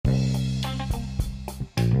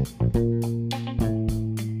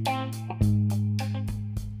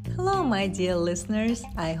Hello, my dear listeners.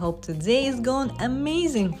 I hope today is going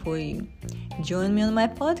amazing for you. Join me on my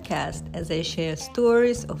podcast as I share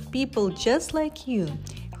stories of people just like you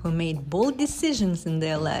who made bold decisions in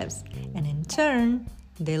their lives and in turn,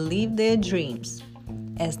 they live their dreams.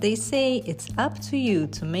 As they say, it's up to you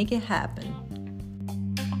to make it happen.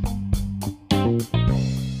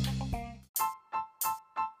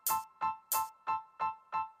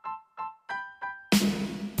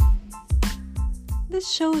 This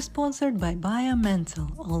show is sponsored by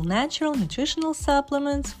BioMental, all natural nutritional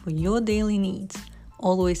supplements for your daily needs.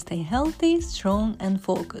 Always stay healthy, strong, and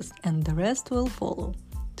focused, and the rest will follow.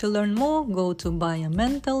 To learn more, go to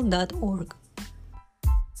biomental.org.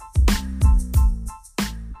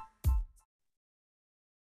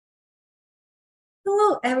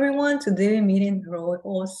 Hello, everyone. Today we're meeting Roy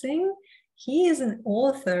Osing. He is an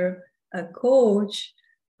author, a coach,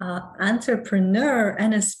 entrepreneur,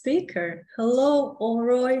 and a speaker. Hello,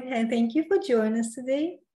 Roy, and thank you for joining us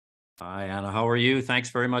today. Hi, Anna. How are you? Thanks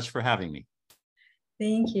very much for having me.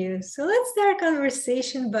 Thank you. So let's start our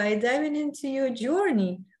conversation by diving into your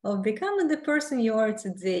journey of becoming the person you are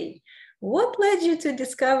today. What led you to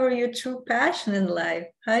discover your true passion in life?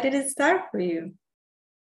 How did it start for you?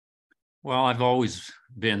 Well, I've always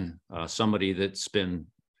been somebody that's been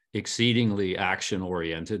exceedingly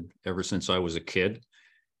action-oriented ever since I was a kid.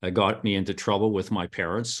 That got me into trouble with my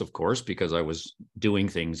parents, of course, because I was doing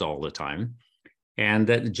things all the time. And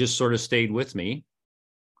that just sort of stayed with me.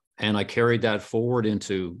 And I carried that forward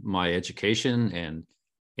into my education and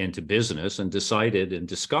into business and decided and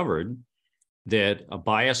discovered that a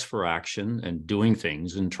bias for action and doing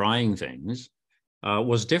things and trying things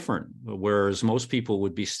was different. Whereas most people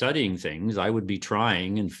would be studying things, I would be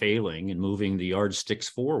trying and failing and moving the yardsticks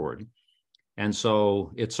forward. And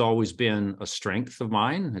so it's always been a strength of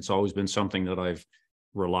mine. It's always been something that I've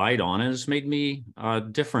relied on, and it's made me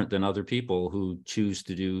different than other people who choose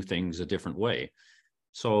to do things a different way.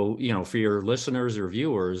 So, for your listeners or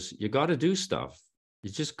viewers, you got to do stuff.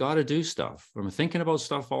 You just got to do stuff. I'm thinking about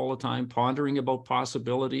stuff all the time, pondering about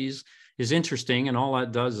possibilities is interesting, and all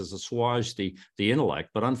that does is assuage the intellect,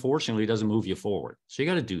 but unfortunately, it doesn't move you forward. So you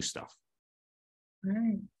got to do stuff.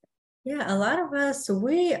 Right. Yeah, a lot of us,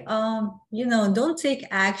 we, don't take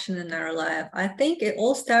action in our life. I think it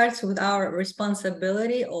all starts with our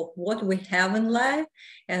responsibility of what we have in life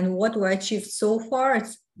and what we achieved so far.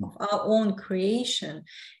 It's of our own creation.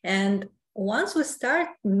 And once we start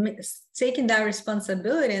taking that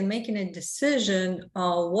responsibility and making a decision,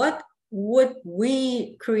 what would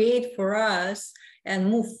we create for us and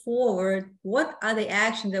move forward? What are the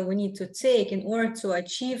actions that we need to take in order to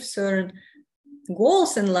achieve certain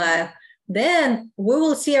goals in life? Then we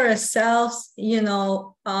will see ourselves, open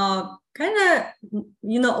up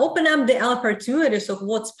the opportunities of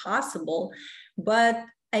what's possible. But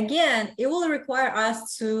again, it will require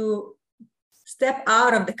us to step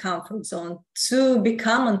out of the comfort zone, to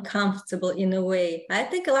become uncomfortable in a way. I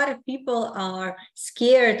think a lot of people are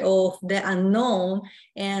scared of the unknown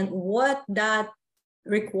and what that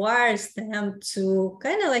requires them to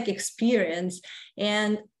kind of like experience.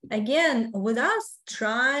 And again, with us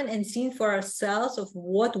trying and seeing for ourselves of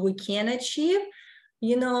what we can achieve,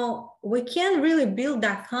 we can really build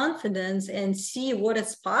that confidence and see what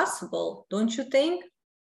is possible. Don't you think?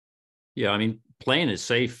 Yeah, playing it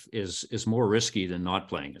safe is more risky than not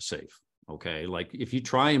playing it safe. Okay, like if you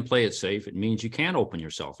try and play it safe, it means you can't open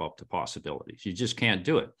yourself up to possibilities. You just can't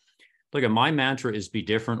do it. Look, at my mantra is be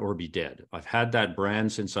different or be dead. I've had that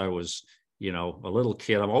brand since I was, a little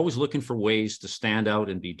kid. I'm always looking for ways to stand out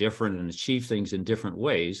and be different and achieve things in different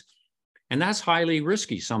ways. And that's highly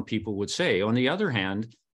risky, some people would say. On the other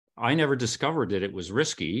hand, I never discovered that it was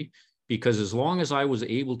risky because as long as I was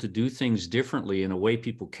able to do things differently in a way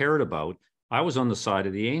people cared about, I was on the side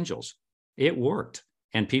of the angels. It worked.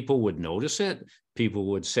 And people would notice it. People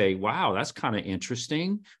would say, wow, that's kind of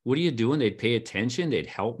interesting. What are you doing? They'd pay attention. They'd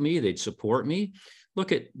help me. They'd support me.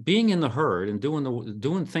 Look, at being in the herd and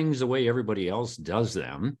doing things the way everybody else does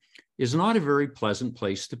them is not a very pleasant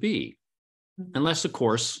place to be. Unless, of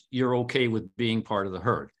course, you're okay with being part of the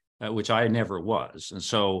herd, which I never was. And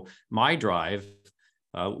so my drive,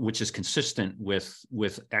 which is consistent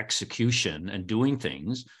with execution and doing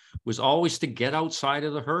things, was always to get outside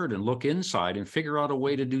of the herd and look inside and figure out a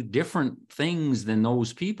way to do different things than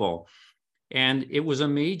those people. And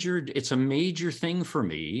it's a major thing for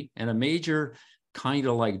me and a major kind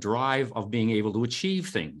of like drive of being able to achieve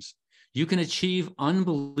things. You can achieve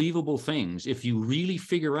unbelievable things if you really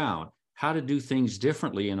figure out how to do things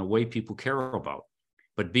differently in a way people care about.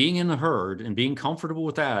 But being in the herd and being comfortable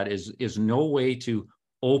with that is no way to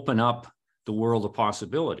open up the world of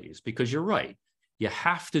possibilities, because you're right. You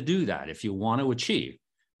have to do that if you want to achieve.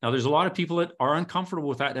 Now, there's a lot of people that are uncomfortable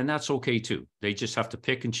with that, and that's okay too. They just have to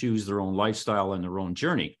pick and choose their own lifestyle and their own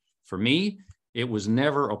journey. For me, it was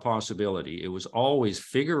never a possibility. It was always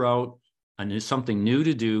figure out something new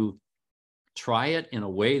to do, try it in a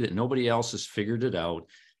way that nobody else has figured it out,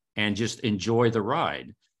 and just enjoy the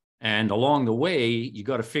ride. And along the way, you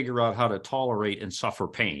got to figure out how to tolerate and suffer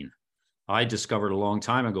pain. I discovered a long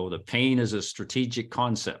time ago that pain is a strategic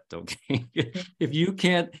concept. Okay, if you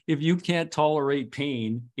can't tolerate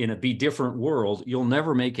pain in a be different world, you'll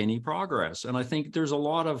never make any progress. And I think there's a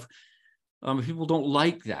lot of people don't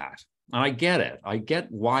like that. And I get it. I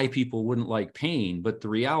get why people wouldn't like pain. But the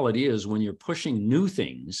reality is, when you're pushing new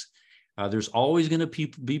things, there's always going to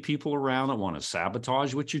be people around that want to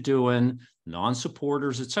sabotage what you're doing,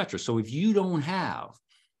 non-supporters, etc. So if you don't have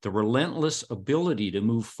the relentless ability to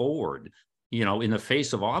move forward, in the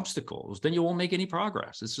face of obstacles, then you won't make any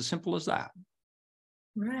progress. It's as simple as that.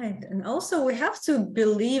 Right. And also, we have to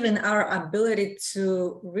believe in our ability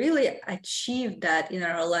to really achieve that in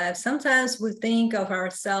our lives. Sometimes we think of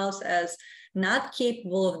ourselves as not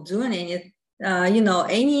capable of doing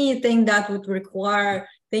anything that would require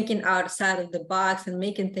thinking outside of the box and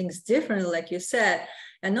making things different, like you said.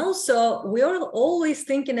 And also, we are always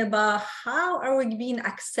thinking about how are we being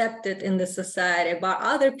accepted in the society, about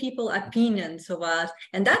other people's opinions of us.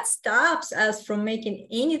 And that stops us from making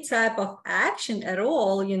any type of action at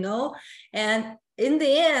all, And in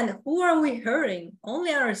the end, who are we hurting?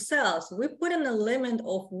 Only ourselves. We put in a limit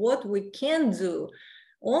of what we can do,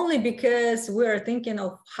 only because we are thinking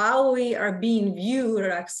of how we are being viewed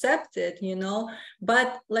or accepted,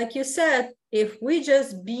 But like you said, if we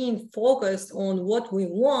just being focused on what we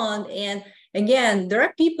want, and again, there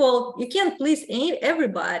are people, you can't please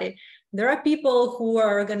everybody. There are people who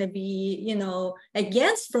are going to be,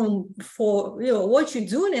 against for what you're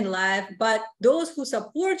doing in life, but those who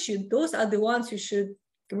support you, those are the ones you should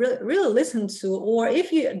really listen to. Or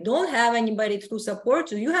if you don't have anybody to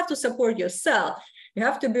support you, you have to support yourself. You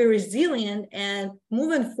have to be resilient and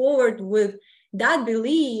moving forward with that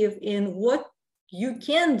belief in what you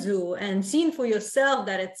can do and seeing for yourself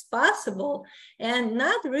that it's possible, and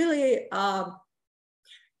not really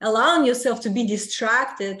allowing yourself to be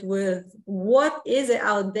distracted with what is it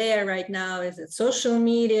out there right now. Is it social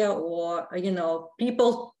media, or,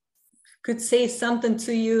 people could say something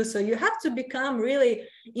to you. So you have to become really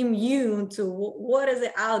immune to what is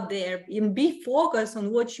it out there and be focused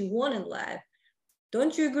on what you want in life.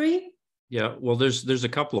 Don't you agree? Yeah, well, there's a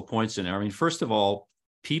couple of points in there. I mean, first of all,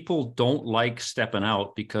 people don't like stepping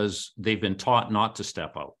out because they've been taught not to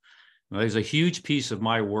step out. Now, there's a huge piece of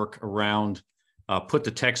my work around put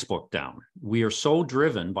the textbook down. We are so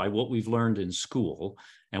driven by what we've learned in school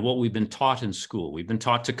and what we've been taught in school. We've been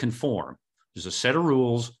taught to conform. There's a set of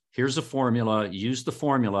rules. Here's a formula. Use the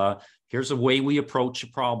formula. Here's a way we approach a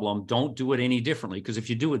problem. Don't do it any differently, because if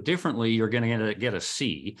you do it differently, you're going to get a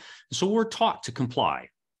C. So we're taught to comply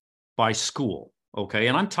by school. Okay.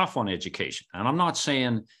 And I'm tough on education. And I'm not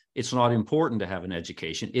saying it's not important to have an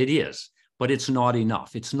education. It is, but it's not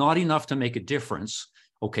enough. It's not enough to make a difference,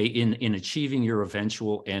 okay, in achieving your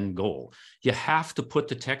eventual end goal. You have to put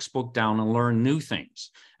the textbook down and learn new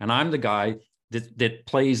things. And I'm the guy that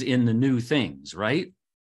plays in the new things, right?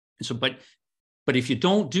 So, but if you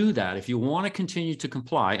don't do that, if you want to continue to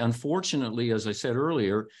comply, unfortunately, as I said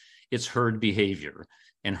earlier, it's herd behavior.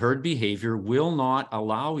 And herd behavior will not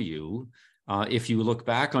allow you, if you look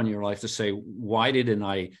back on your life, to say, why didn't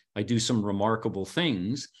I do some remarkable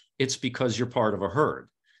things? It's because you're part of a herd.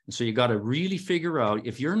 And so you got to really figure out,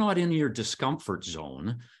 if you're not in your discomfort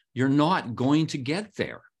zone, you're not going to get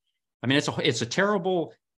there. I mean, it's a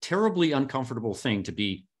terribly uncomfortable thing to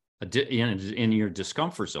be in your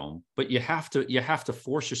discomfort zone, but you have to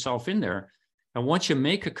force yourself in there. And once you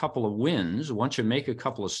make a couple of wins, once you make a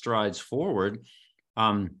couple of strides forward,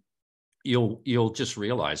 you'll just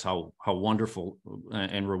realize how wonderful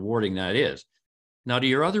and rewarding that is. Now, to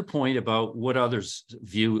your other point about what others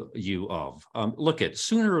view you of, look, at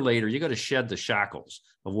sooner or later, you got to shed the shackles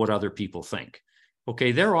of what other people think.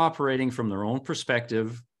 Okay, they're operating from their own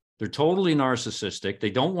perspective. They're totally narcissistic.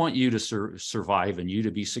 They don't want you to survive and you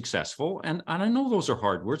to be successful. And I know those are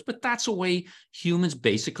hard words, but that's the way humans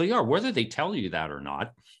basically are. Whether they tell you that or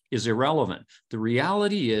not is irrelevant. The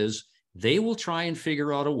reality is they will try and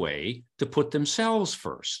figure out a way to put themselves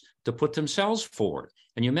first, to put themselves forward.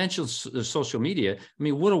 And you mentioned social media. I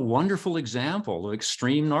mean, what a wonderful example of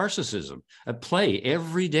extreme narcissism at play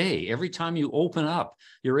every day. Every time you open up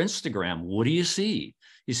your Instagram, what do you see?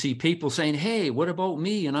 You see people saying, hey, what about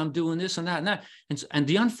me? And I'm doing this and that and that. And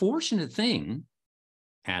the unfortunate thing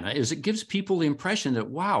Anna, is it gives people the impression that,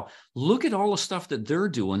 wow, look at all the stuff that they're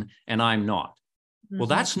doing and I'm not. Well,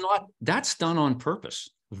 that's done on purpose.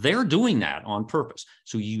 They're doing that on purpose.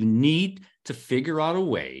 So you need to figure out a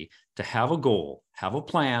way to have a goal, have a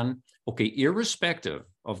plan, okay, irrespective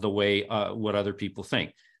of the way, what other people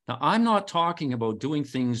think. Now, I'm not talking about doing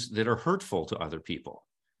things that are hurtful to other people.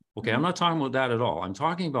 Okay, I'm not talking about that at all. I'm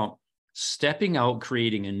talking about stepping out,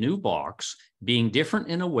 creating a new box, being different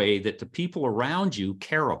in a way that the people around you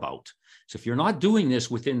care about. So if you're not doing this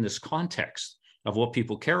within this context of what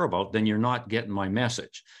people care about, then you're not getting my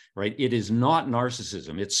message, right? It is not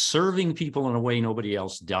narcissism. It's serving people in a way nobody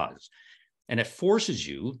else does. And it forces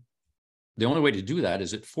you, the only way to do that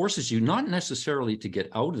is it forces you not necessarily to get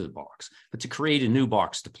out of the box, but to create a new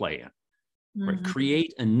box to play in, right?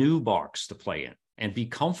 Create a new box to play in and be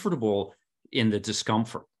comfortable in the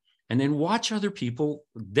discomfort. And then watch other people,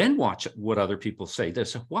 then watch what other people say. They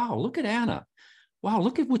say, wow, look at Anna. Wow,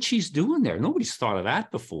 look at what she's doing there. Nobody's thought of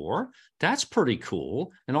that before. That's pretty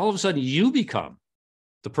cool. And all of a sudden you become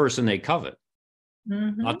the person they covet,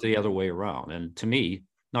 not the other way around. And to me,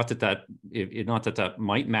 not that that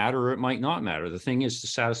might matter or it might not matter. The thing is to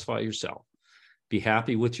satisfy yourself, be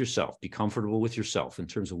happy with yourself, be comfortable with yourself in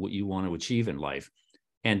terms of what you want to achieve in life.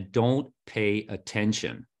 And don't pay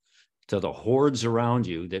attention to the hordes around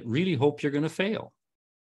you that really hope you're going to fail.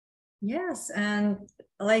 Yes. And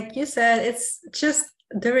like you said, it's just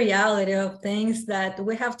the reality of things that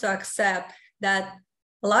we have to accept, that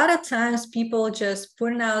a lot of times people just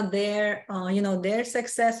putting out their, their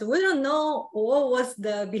success. We don't know what was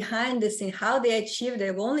the behind the scene, how they achieved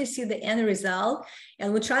it. We only see the end result,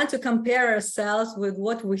 and we're trying to compare ourselves with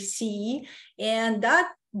what we see. And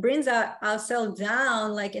that brings ourselves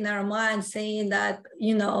down, like in our mind, saying that,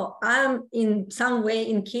 I'm in some way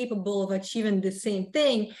incapable of achieving the same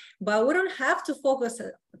thing. But we don't have to focus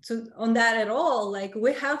on that at all. Like,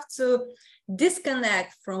 we have to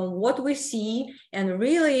disconnect from what we see and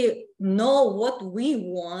really know what we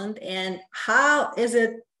want and how is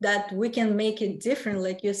it that we can make it different.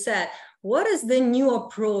 Like you said, what is the new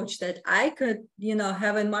approach that I could,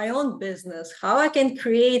 have in my own business? How I can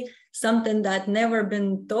create something that never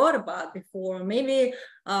been thought about before? Maybe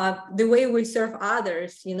the way we serve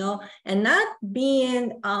others, and not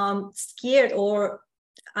being scared or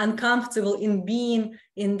uncomfortable in being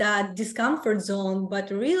in that discomfort zone,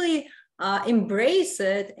 but really embrace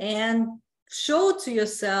it and show to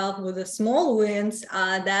yourself with the small wins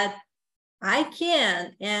that I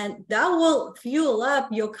can, and that will fuel up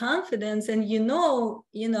your confidence. And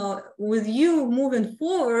with you moving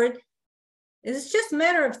forward, it's just a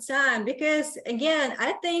matter of time. Because again,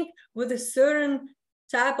 I think with a certain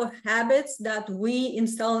type of habits that we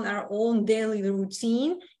install in our own daily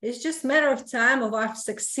routine, it's just a matter of time of us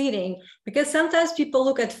succeeding. Because sometimes people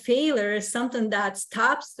look at failure as something that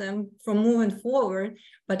stops them from moving forward.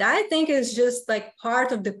 But I think it's just like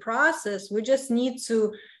part of the process. We just need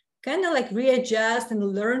to kind of like readjust and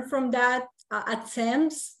learn from that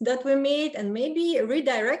attempts that we made and maybe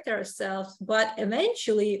redirect ourselves. But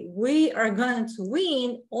eventually we are going to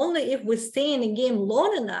win only if we stay in the game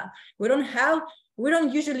long enough. We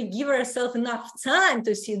don't usually give ourselves enough time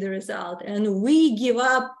to see the result, and we give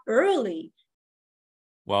up early.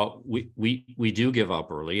 Well, we do give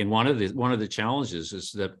up early. And one of the challenges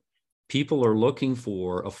is that people are looking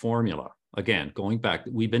for a formula. Again, going back,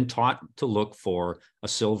 we've been taught to look for a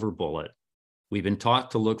silver bullet. We've been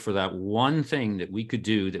taught to look for that one thing that we could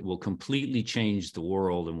do that will completely change the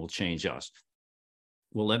world and will change us.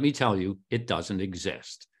 Well, let me tell you, it doesn't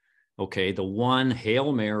exist. Okay, the one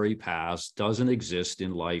Hail Mary pass doesn't exist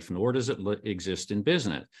in life, nor does it exist in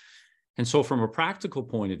business. And so from a practical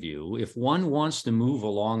point of view, if one wants to move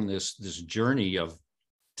along this journey of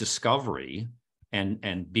discovery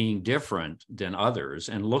and being different than others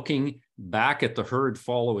and looking back at the herd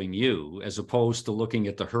following you, as opposed to looking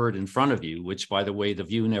at the herd in front of you, which, by the way, the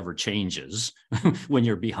view never changes when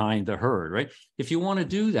you're behind the herd, right? If you want to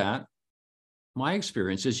do that, my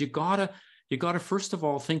experience is you gotta first of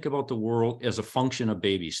all think about the world as a function of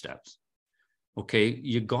baby steps. Okay,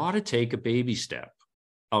 you gotta take a baby step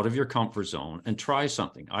out of your comfort zone and try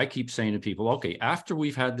something. I keep saying to people, okay, after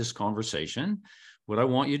we've had this conversation, what I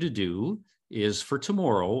want you to do is, for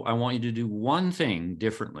tomorrow, I want you to do one thing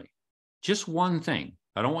differently. Just one thing.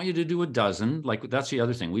 I don't want you to do a dozen. Like, that's the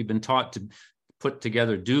other thing. We've been taught to put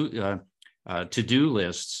together to-do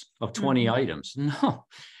lists of 20 items.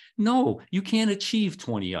 No, you can't achieve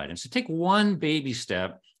 20 items. So take one baby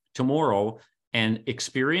step tomorrow and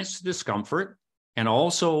experience the discomfort and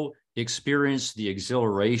also experience the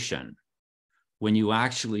exhilaration when you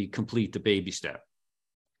actually complete the baby step.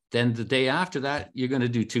 Then the day after that, you're going to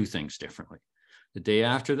do two things differently. The day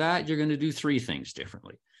after that, you're going to do 3 things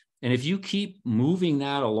differently. And if you keep moving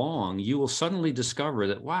that along, you will suddenly discover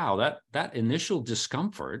that, wow, that initial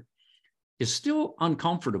discomfort is still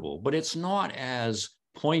uncomfortable, but it's not as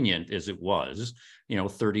poignant as it was,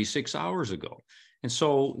 36 hours ago. And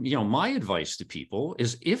so, my advice to people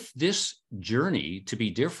is, if this journey to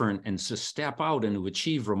be different and to step out and to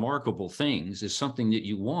achieve remarkable things is something that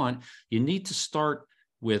you want, you need to start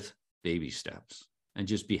with baby steps and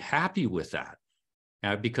just be happy with that.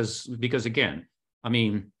 Because again, I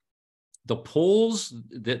mean, the polls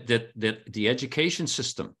that the education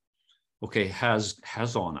system, okay, has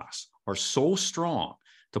on us are so strong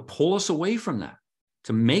to pull us away from that,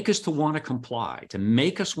 to make us to want to comply, to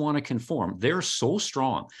make us want to conform. They're so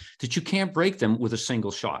strong that you can't break them with a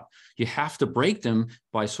single shot. You have to break them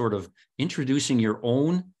by sort of introducing your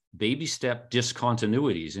own baby step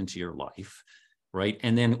discontinuities into your life, right?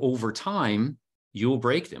 And then over time, you'll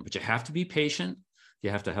break them. But you have to be patient. You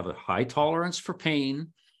have to have a high tolerance for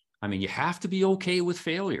pain. I mean, you have to be okay with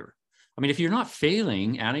failure. I mean, if you're not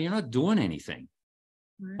failing, Anna, you're not doing anything.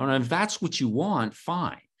 Right. And if that's what you want,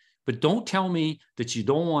 fine. But don't tell me that you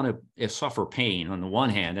don't want to suffer pain on the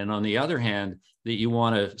one hand, and on the other hand, that you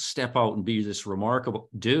want to step out and be this remarkable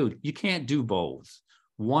dude. You can't do both.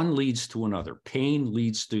 One leads to another. Pain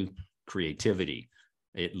leads to creativity.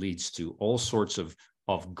 It leads to all sorts of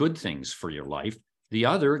good things for your life. The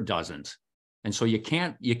other doesn't. And so you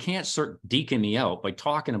can't start deking me out by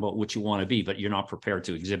talking about what you want to be, but you're not prepared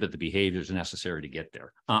to exhibit the behaviors necessary to get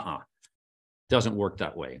there. Doesn't work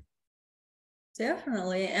that way.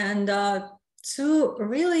 Definitely. And to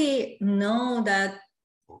really know that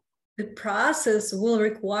the process will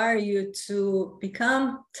require you to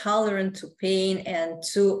become tolerant to pain and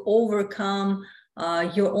to overcome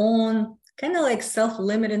your own kind of like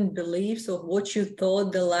self-limiting beliefs of what you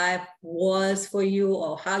thought the life was for you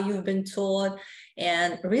or how you've been taught,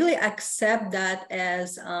 and really accept that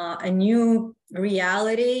as a new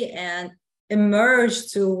reality and emerge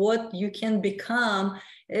to what you can become.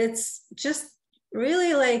 It's just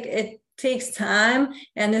really like, it takes time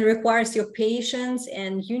and it requires your patience,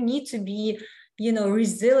 and you need to be,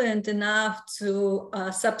 resilient enough to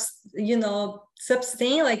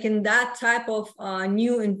sustain like in that type of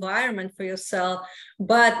new environment for yourself.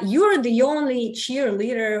 But you're the only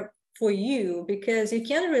cheerleader for you, because you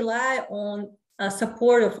can't rely on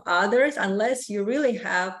support of others unless you really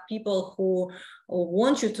have people who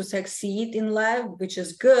want you to succeed in life, which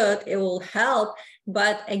is good. It will help.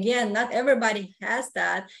 But again, not everybody has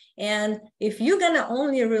that. And if you're going to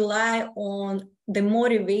only rely on the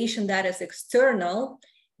motivation that is external,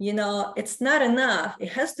 it's not enough. It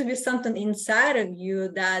has to be something inside of you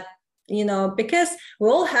that, because we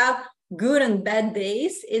all have good and bad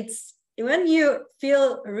days. It's when you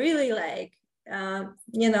feel really like,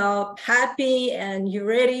 happy and you're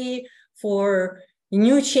ready for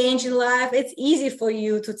new change in life, it's easy for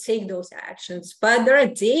you to take those actions. But there are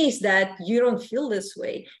days that you don't feel this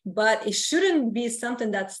way, but it shouldn't be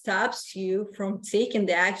something that stops you from taking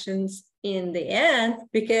the actions in the end,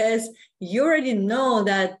 because you already know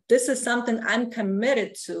that this is something I'm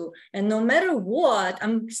committed to, and no matter what,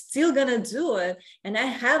 I'm still gonna do it. And I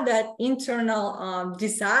have that internal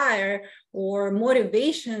desire or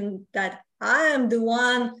motivation that I am the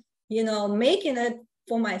one, making it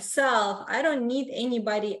for myself. I don't need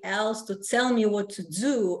anybody else to tell me what to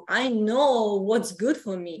do. I know what's good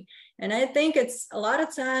for me. And I think it's a lot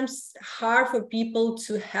of times hard for people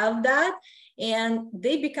to have that, and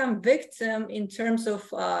they become victim in terms of,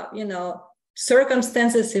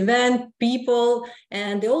 circumstances, event, people,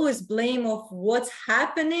 and they always blame of what's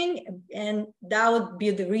happening. And that would be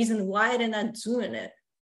the reason why they're not doing it.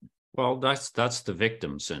 Well, that's the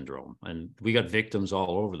victim syndrome. And we got victims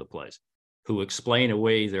all over the place who explain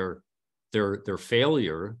away their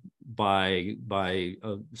failure by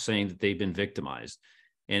saying that they've been victimized.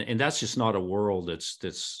 And that's just not a world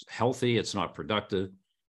that's healthy. It's not productive.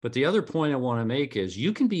 But the other point I want to make is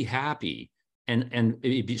you can be happy and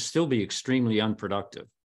still be extremely unproductive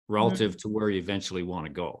relative to where you eventually want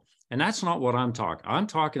to go. And that's not what I'm talking. I'm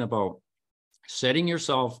talking about setting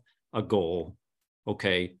yourself a goal,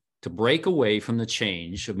 okay, to break away from the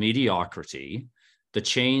chains of mediocrity, the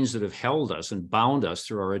chains that have held us and bound us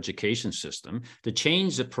through our education system, the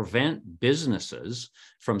chains that prevent businesses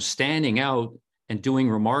from standing out and doing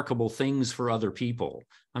remarkable things for other people.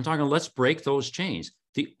 I'm talking, let's break those chains.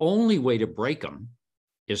 The only way to break them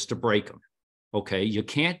is to break them. Okay, you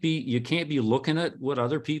can't be looking at what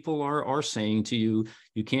other people are saying to you.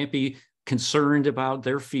 You can't be concerned about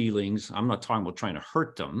their feelings. I'm not talking about trying to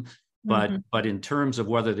hurt them, but in terms of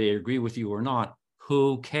whether they agree with you or not,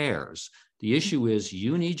 who cares? The issue is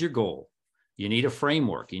you need your goal. You need a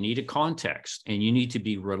framework, you need a context, and you need to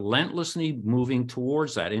be relentlessly moving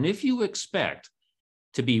towards that. And if you expect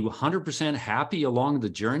to be 100% happy along the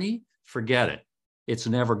journey, forget it. It's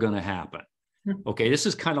never going to happen. Okay, this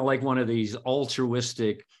is kind of like one of these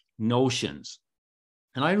altruistic notions.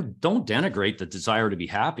 And I don't denigrate the desire to be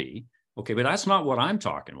happy. Okay, but that's not what I'm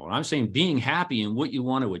talking about. I'm saying being happy in what you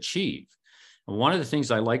want to achieve. And one of the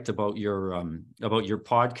things I liked about your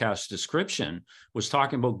podcast description was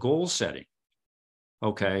talking about goal setting.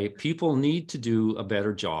 Okay, people need to do a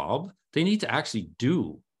better job. They need to actually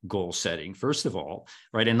do goal setting, first of all,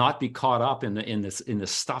 right, and not be caught up in the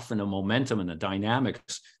stuff and the momentum and the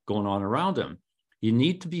dynamics going on around them. You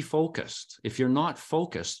need to be focused. If you're not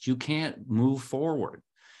focused, you can't move forward.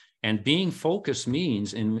 And being focused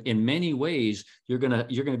means, in many ways, you're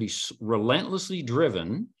gonna be relentlessly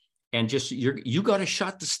driven, and just you got to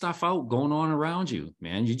shut the stuff out going on around you,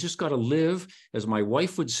 man. You just got to live, as my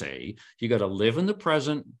wife would say, you got to live in the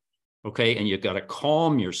present. Okay. And you got to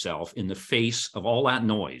calm yourself in the face of all that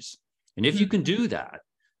noise. And if you can do that,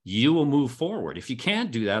 you will move forward. If you can't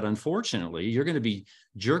do that, unfortunately, you're going to be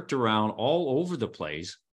jerked around all over the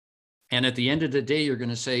place. And at the end of the day, you're going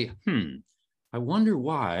to say, I wonder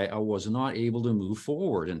why I was not able to move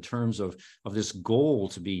forward in terms of this goal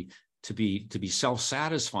to be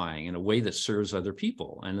self-satisfying in a way that serves other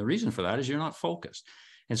people. And the reason for that is you're not focused.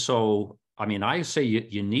 And so, I mean, I say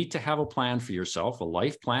you need to have a plan for yourself, a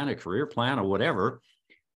life plan, a career plan, or whatever.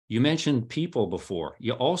 You mentioned people before.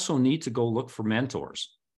 You also need to go look for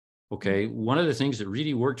mentors. Okay. One of the things that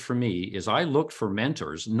really worked for me is I looked for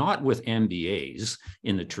mentors, not with MBAs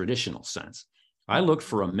in the traditional sense. I looked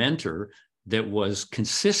for a mentor that was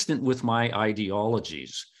consistent with my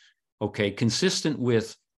ideologies. Okay. Consistent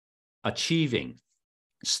with achieving,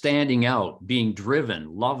 standing out, being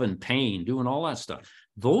driven, love and pain, doing all that stuff.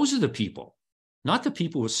 Those are the people, not the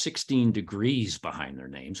people with 16 degrees behind their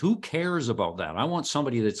names. Who cares about that? I want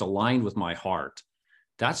somebody that's aligned with my heart.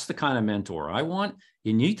 That's the kind of mentor I want.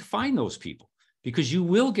 You need to find those people, because you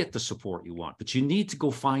will get the support you want, but you need to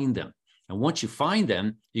go find them. And once you find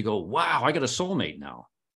them, you go, wow, I got a soulmate now.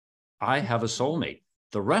 I have a soulmate.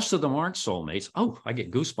 The rest of them aren't soulmates. Oh, I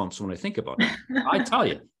get goosebumps when I think about it. I tell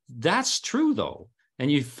you, that's true though.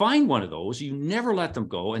 And you find one of those, you never let them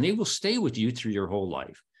go, and they will stay with you through your whole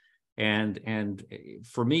life. And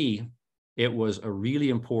for me, it was a really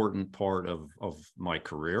important part of my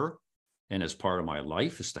career, and as part of my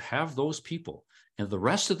life, is to have those people, and the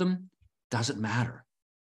rest of them doesn't matter.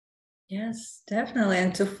 Yes, definitely.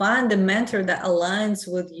 And to find the mentor that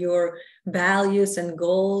aligns with your values and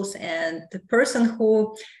goals, and the person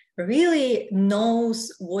who really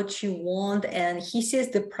knows what you want, and he sees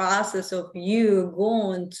the process of you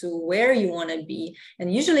going to where you want to be.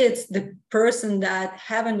 And usually it's the person that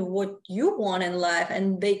having what you want in life,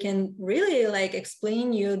 and they can really like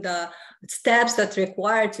explain you the steps that's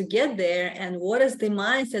required to get there, and what is the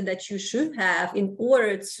mindset that you should have in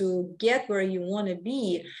order to get where you want to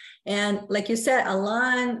be. And like you said,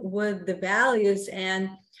 align with the values. And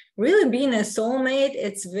really being a soulmate,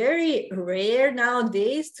 it's very rare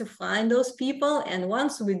nowadays to find those people. And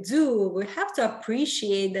once we do, we have to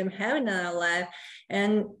appreciate them having in our life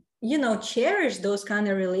and, you know, cherish those kind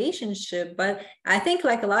of relationships. But I think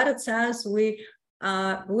like a lot of times we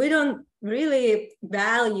don't really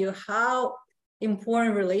value how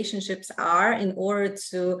important relationships are in order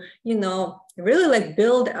to, you know, really like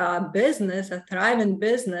build a business. A thriving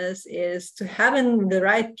business is to having the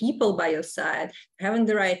right people by your side, having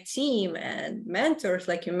the right team and mentors,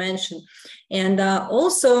 like you mentioned. And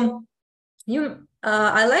also,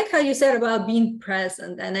 I like how you said about being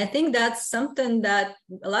present. And I think that's something that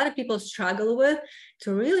a lot of people struggle with,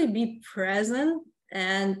 to really be present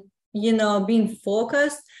and, you know, being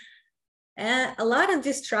focused. And a lot of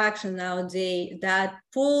distraction nowadays that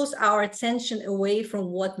pulls our attention away from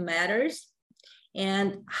what matters.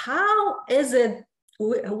 And how is it,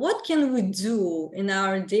 what can we do in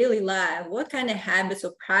our daily life? What kind of habits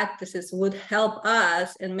or practices would help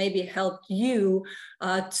us and maybe help you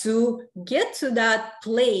to get to that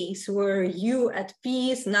place where you at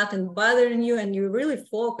peace, nothing bothering you, and you're really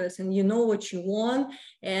focused and you know what you want.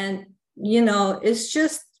 And, you know, it's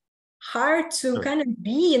just hard to kind of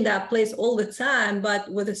be in that place all the time,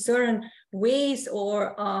 but with a certain ways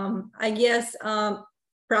or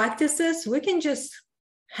practices, we can just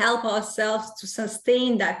help ourselves to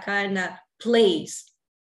sustain that kind of place.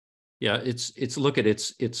 Yeah, it's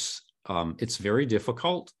very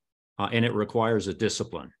difficult, and it requires a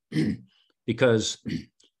discipline because,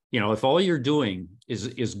 you know, if all you're doing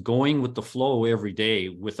is going with the flow every day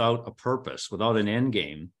without a purpose, without an end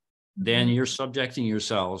game, then you're subjecting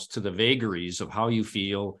yourselves to the vagaries of how you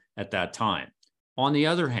feel at that time. On the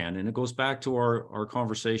other hand, and it goes back to our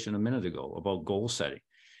conversation a minute ago about goal setting,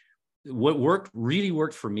 what really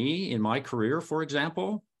worked for me in my career, for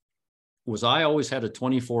example, was I always had a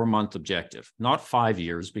 24-month objective, not 5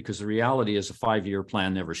 years, because the reality is a 5-year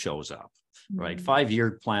plan never shows up, right?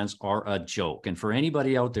 5-year plans are a joke. And for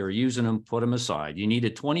anybody out there using them, put them aside. You need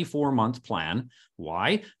a 24-month plan.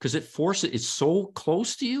 Why? Because it's so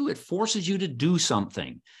close to you, it forces you to do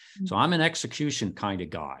something. So I'm an execution kind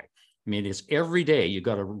of guy. I mean, it's every day you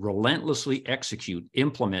got to relentlessly execute,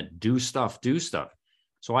 implement, do stuff.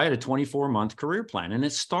 So I had a 24-month career plan, and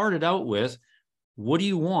it started out with, what do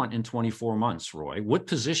you want in 24 months, Roy? What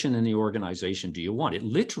position in the organization do you want? It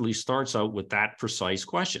literally starts out with that precise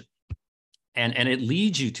question. And it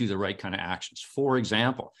leads you to the right kind of actions. For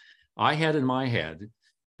example, I had in my head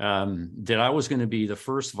that I was going to be the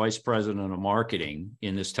first vice president of marketing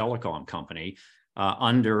in this telecom company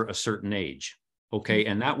under a certain age. Okay.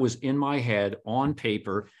 And that was in my head on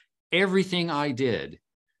paper. Everything I did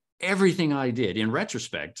in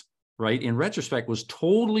retrospect, right? In retrospect was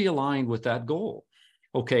totally aligned with that goal.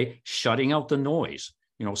 Okay. Shutting out the noise,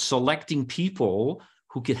 selecting people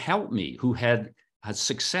who could help me, who had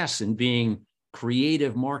success in being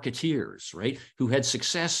creative marketeers, right? Who had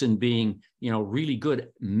success in being, really good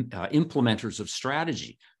implementers of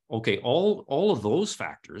strategy. Okay. All of those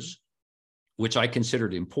factors, which I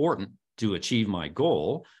considered important to achieve my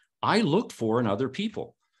goal, I looked for in other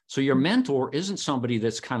people. So your mentor isn't somebody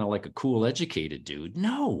that's kind of like a cool, educated dude.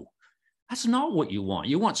 No, that's not what you want.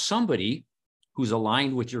 You want somebody who's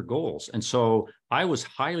aligned with your goals. And so I was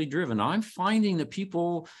highly driven. I'm finding that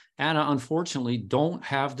people, Anna, unfortunately, don't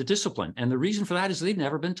have the discipline. And the reason for that is they've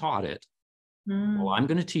never been taught it. Well, I'm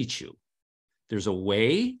going to teach you. There's a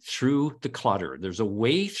way through the clutter. There's a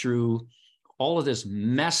way through all of this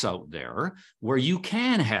mess out there where you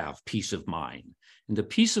can have peace of mind. And the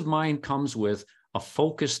peace of mind comes with a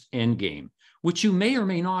focused end game, which you may or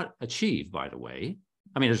may not achieve, by the way.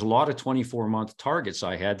 I mean, there's a lot of 24-month targets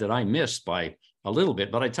I had that I missed by a little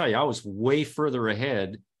bit, but I tell you, I was way further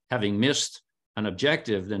ahead having missed an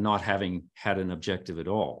objective than not having had an objective at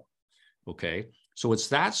all. Okay. So it's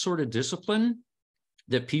that sort of discipline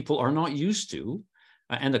that people are not used to,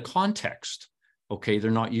 and the context, okay,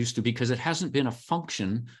 they're not used to because it hasn't been a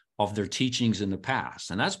function of their teachings in the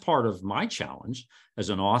past. And that's part of my challenge as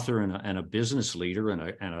an author and a business leader and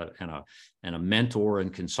a mentor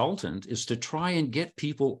and consultant, is to try and get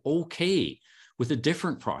people okay with a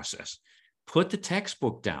different process. Put the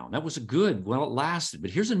textbook down. That was good while it lasted,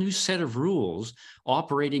 but here's a new set of rules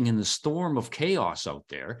operating in the storm of chaos out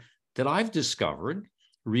there that I've discovered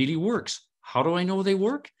really works. How do I know they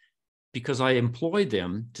work? Because I employed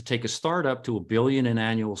them to take a startup to $1 billion in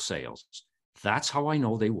annual sales. That's how I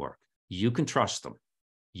know they work. You can trust them.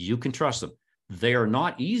 You can trust them. They are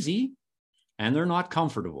not easy and they're not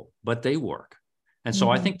comfortable, but they work. And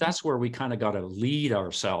so I think that's where we kind of got to lead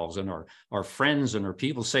ourselves, and our friends and our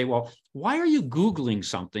people say, well, why are you Googling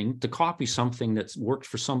something to copy something that's worked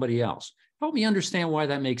for somebody else? Help me understand why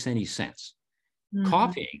that makes any sense.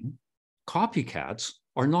 Copycats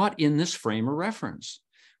are not in this frame of reference.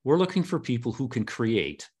 We're looking for people who can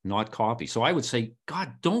create, not copy. So I would say,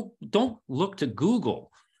 God, don't look to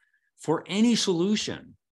Google for any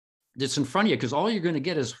solution that's in front of you, because all you're going to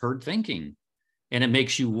get is herd thinking, and it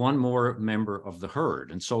makes you one more member of the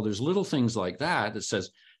herd. And so there's little things like that that says,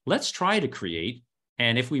 let's try to create.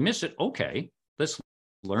 And if we miss it, okay, let's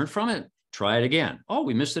learn from it. Try it again. Oh,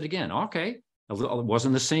 we missed it again. Okay. It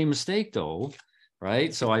wasn't the same mistake though,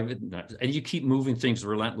 right? So and you keep moving things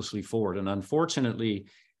relentlessly forward. And unfortunately,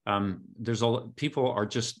 people are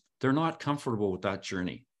just, they're not comfortable with that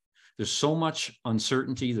journey. There's so much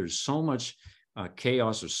uncertainty. There's so much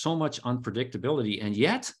chaos. There's so much unpredictability. And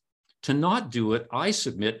yet to not do it, I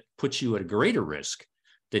submit, puts you at a greater risk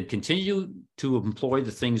than continue to employ the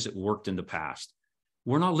things that worked in the past.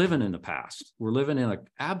 We're not living in the past. We're living in an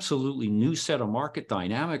absolutely new set of market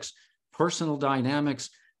dynamics, personal dynamics,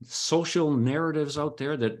 social narratives out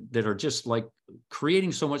there that are just like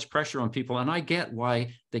creating so much pressure on people. And I get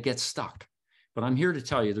why they get stuck, but I'm here to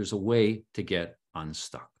tell you there's a way to get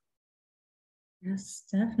unstuck. Yes,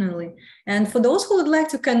 definitely. And for those who would like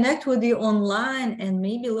to connect with you online and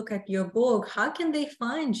maybe look at your book, how can they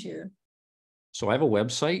find you? So I have a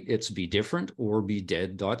website. It's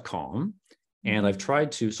bedifferentorbedead.com. And I've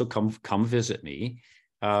tried to, so come visit me.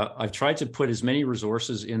 I've tried to put as many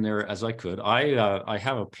resources in there as I could. I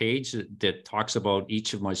have a page that talks about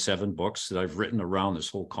each of my 7 books that I've written around this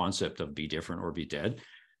whole concept of be different or be dead.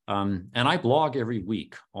 And I blog every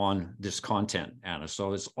week on this content, Anna.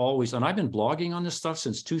 So it's always, and I've been blogging on this stuff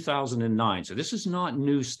since 2009. So this is not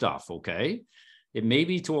new stuff, okay? It may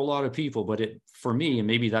be to a lot of people, but for me, and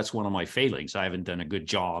maybe that's one of my failings, I haven't done a good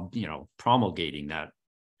job, promulgating that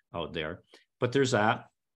out there. But there's that.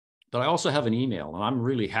 But I also have an email, and I'm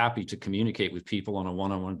really happy to communicate with people on a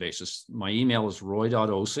one-on-one basis. My email is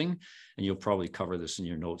roy.osing, and you'll probably cover this in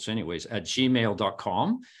your notes anyways,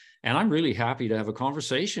 @gmail.com. And I'm really happy to have a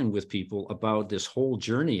conversation with people about this whole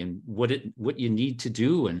journey and what you need to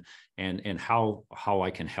do and how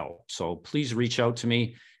I can help. So please reach out to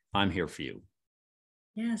me. I'm here for you.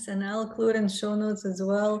 Yes, and I'll include in show notes as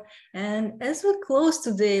well. And as we close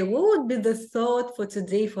today, what would be the thought for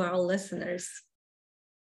today for our listeners?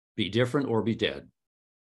 Be different or be dead.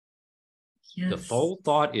 Yes. The full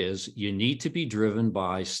thought is you need to be driven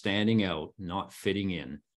by standing out, not fitting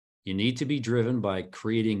in. You need to be driven by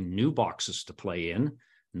creating new boxes to play in,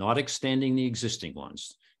 not extending the existing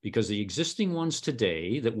ones, because the existing ones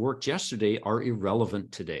today that worked yesterday are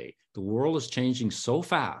irrelevant today. The world is changing so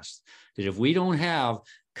fast that if we don't have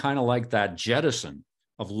kind of like that jettison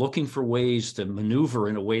of looking for ways to maneuver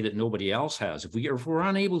in a way that nobody else has, if we're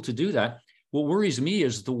unable to do that, what worries me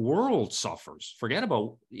is the world suffers. Forget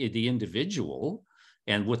about the individual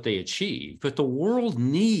and what they achieve, but the world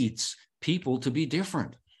needs people to be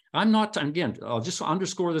different. Again, I'll just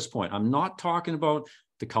underscore this point. I'm not talking about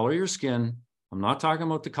the color of your skin. I'm not talking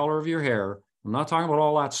about the color of your hair. I'm not talking about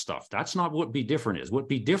all that stuff. That's not what be different is. What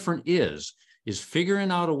be different is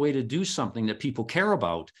figuring out a way to do something that people care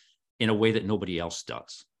about in a way that nobody else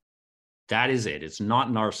does. That is it. It's not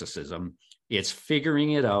narcissism. It's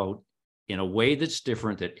figuring it out in a way that's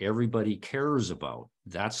different that everybody cares about.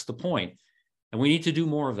 That's the point. And we need to do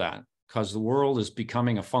more of that, because the world is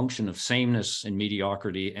becoming a function of sameness and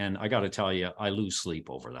mediocrity. And I got to tell you, I lose sleep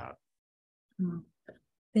over that.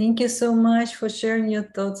 Thank you so much for sharing your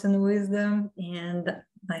thoughts and wisdom. And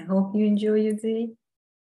I hope you enjoy your day.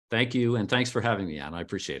 Thank you. And thanks for having me, Anne. I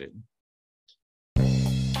appreciate it.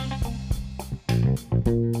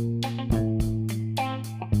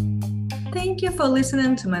 Thank you for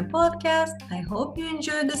listening to my podcast. I hope you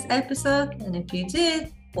enjoyed this episode. And if you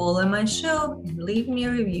did, follow my show and leave me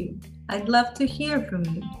a review. I'd love to hear from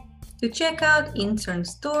you. To check out Intern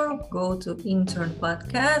Store, go to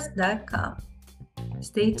internpodcast.com.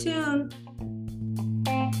 Stay tuned.